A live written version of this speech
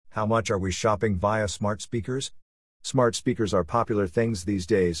How much are we shopping via smart speakers? Smart speakers are popular things these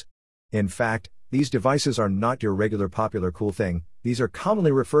days. In fact, these devices are not your regular popular cool thing. These are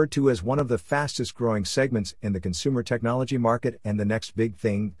commonly referred to as one of the fastest growing segments in the consumer technology market and the next big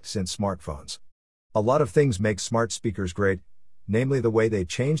thing since smartphones. A lot of things make smart speakers great, namely the way they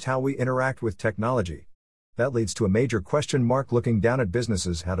changed how we interact with technology. That leads to a major question mark looking down at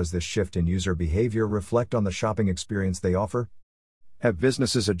businesses. How does this shift in user behavior reflect on the shopping experience they offer? Have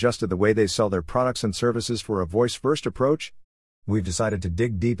businesses adjusted the way they sell their products and services for a voice-first approach? We've decided to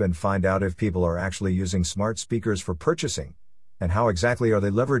dig deep and find out if people are actually using smart speakers for purchasing, and how exactly are they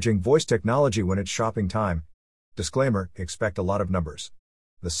leveraging voice technology when it's shopping time. Disclaimer, expect a lot of numbers.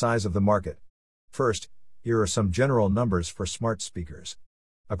 The size of the market. First, here are some general numbers for smart speakers.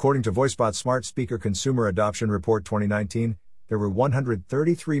 According to VoiceBot Smart Speaker Consumer Adoption Report 2019, there were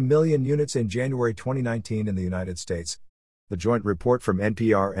 133 million units in January 2019 in the United States. The joint report from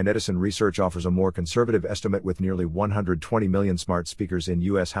NPR and Edison Research offers a more conservative estimate with nearly 120 million smart speakers in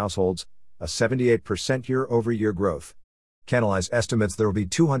U.S. households, a 78% year-over-year growth. Canalys estimates there will be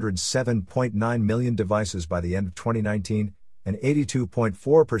 207.9 million devices by the end of 2019, an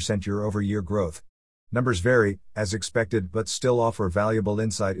 82.4% year-over-year growth. Numbers vary, as expected, but still offer valuable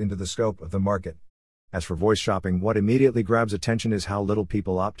insight into the scope of the market. As for voice shopping, what immediately grabs attention is how little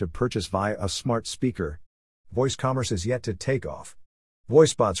people opt to purchase via a smart speaker. Voice commerce is yet to take off.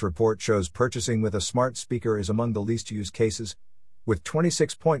 VoiceBot's report shows purchasing with a smart speaker is among the least used cases, with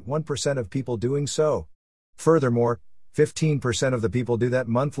 26.1% of people doing so. Furthermore, 15% of the people do that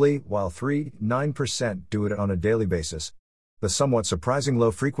monthly, while 9% do it on a daily basis. The somewhat surprising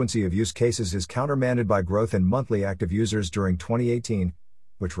low frequency of use cases is countermanded by growth in monthly active users during 2018,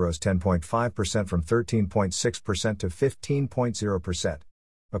 which rose 10.5% from 13.6% to 15.0%.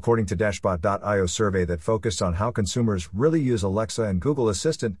 According to Dashbot.io survey that focused on how consumers really use Alexa and Google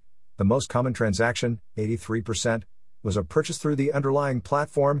Assistant, the most common transaction, 83%, was a purchase through the underlying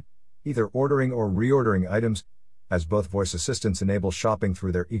platform, either ordering or reordering items, as both voice assistants enable shopping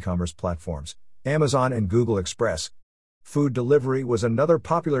through their e-commerce platforms, Amazon and Google Express. Food delivery was another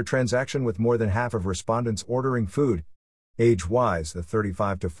popular transaction with more than half of respondents ordering food. Age-wise, the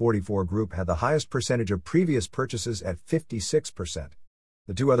 35 to 44 group had the highest percentage of previous purchases at 56%.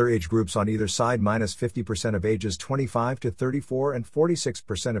 The two other age groups on either side, minus 50% of ages 25 to 34 and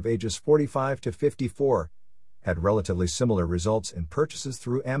 46% of ages 45 to 54, had relatively similar results in purchases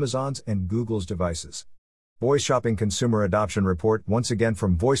through Amazon's and Google's devices. Voice Shopping Consumer Adoption Report, once again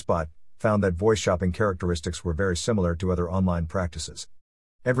from VoiceBot, found that voice shopping characteristics were very similar to other online practices.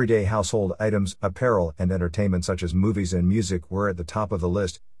 Everyday household items, apparel, and entertainment such as movies and music were at the top of the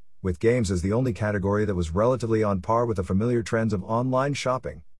list, with games as the only category that was relatively on par with the familiar trends of online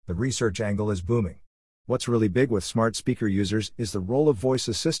shopping. The research angle is booming. What's really big with smart speaker users is the role of voice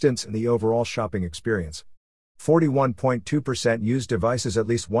assistants in the overall shopping experience. 41.2% use devices at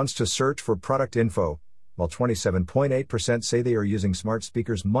least once to search for product info, while 27.8% say they are using smart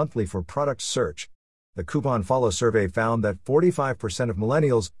speakers monthly for product search. The Coupon Follow survey found that 45% of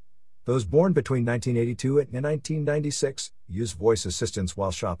millennials, those born between 1982 and 1996, use voice assistants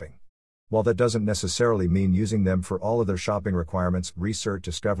while shopping. While that doesn't necessarily mean using them for all of their shopping requirements, research,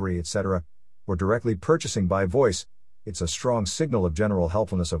 discovery, etc., or directly purchasing by voice, it's a strong signal of general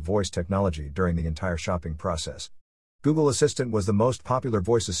helpfulness of voice technology during the entire shopping process. Google Assistant was the most popular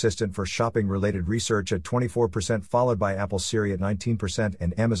voice assistant for shopping-related research at 24%, followed by Apple Siri at 19%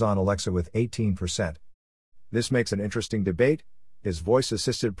 and Amazon Alexa with 18%. This makes an interesting debate. Is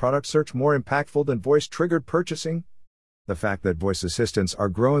voice-assisted product search more impactful than voice-triggered purchasing? The fact that voice assistants are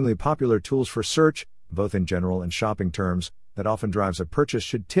growingly popular tools for search, both in general and shopping terms, that often drives a purchase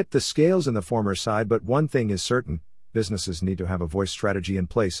should tip the scales in the former side, but one thing is certain: businesses need to have a voice strategy in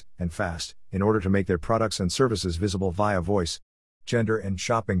place, and fast, in order to make their products and services visible via voice. Gender and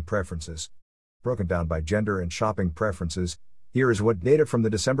shopping preferences. Broken down by gender and shopping preferences, here is what data from the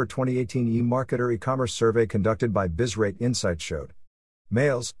December 2018 eMarketer e-commerce survey conducted by BizRate Insights showed.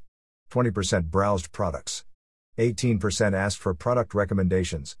 Males, 20% browsed products. 18% asked for product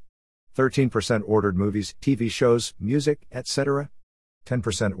recommendations. 13% ordered movies, TV shows, music, etc.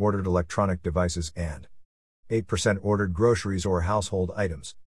 10% ordered electronic devices and 8% ordered groceries or household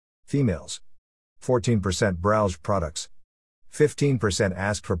items. Females, 14% browsed products. 15%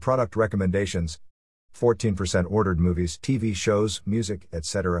 asked for product recommendations. 14% ordered movies, TV shows, music,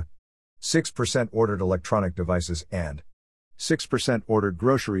 etc. 6% ordered electronic devices and 6% ordered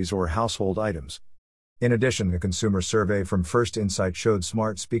groceries or household items. In addition, a consumer survey from First Insight showed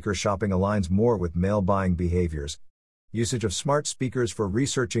smart speaker shopping aligns more with male buying behaviors. Usage of smart speakers for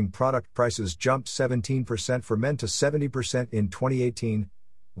researching product prices jumped 17% for men to 70% in 2018,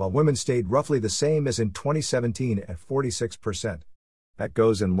 while women stayed roughly the same as in 2017 at 46%. That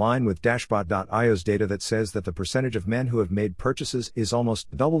goes in line with Dashbot.io's data that says that the percentage of men who have made purchases is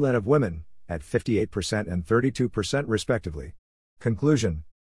almost double that of women, at 58% and 32% respectively. Conclusion: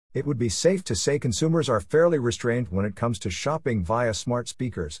 it would be safe to say consumers are fairly restrained when it comes to shopping via smart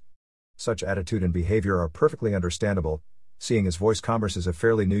speakers. Such attitude and behavior are perfectly understandable, seeing as voice commerce is a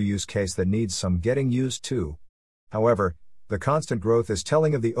fairly new use case that needs some getting used to. However, the constant growth is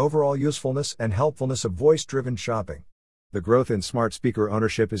telling of the overall usefulness and helpfulness of voice-driven shopping. The growth in smart speaker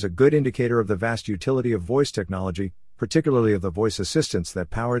ownership is a good indicator of the vast utility of voice technology, particularly of the voice assistants that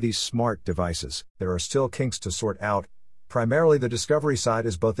power these smart devices. There are still kinks to sort out. Primarily the discovery side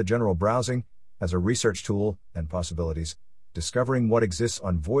is both the general browsing, as a research tool, and possibilities. Discovering what exists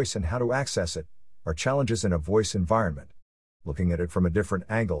on voice and how to access it, are challenges in a voice environment. Looking at it from a different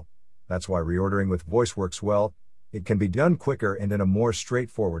angle, that's why reordering with voice works well. It can be done quicker and in a more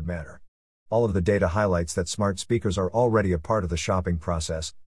straightforward manner. All of the data highlights that smart speakers are already a part of the shopping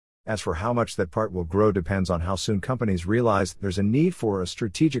process. As for how much that part will grow depends on how soon companies realize there's a need for a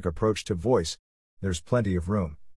strategic approach to voice. There's plenty of room.